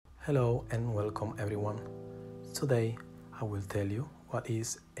Hello and welcome everyone. Today I will tell you what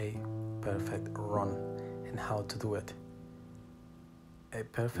is a perfect run and how to do it. A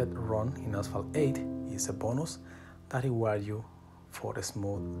perfect run in Asphalt 8 is a bonus that rewards you for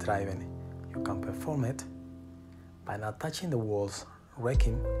smooth driving. You can perform it by not touching the walls,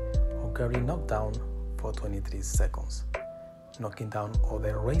 wrecking or getting knocked down for 23 seconds, knocking down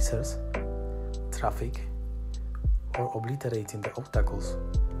other racers, traffic, or obliterating the obstacles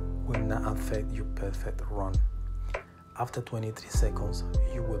will not affect your perfect run. After 23 seconds,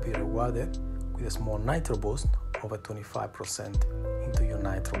 you will be rewarded with a small nitro boost over 25% into your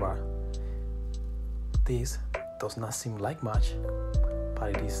nitro bar. This does not seem like much, but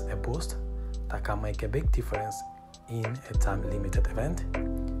it is a boost that can make a big difference in a time-limited event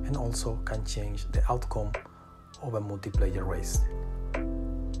and also can change the outcome of a multiplayer race.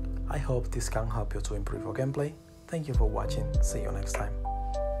 I hope this can help you to improve your gameplay. Thank you for watching. See you next time.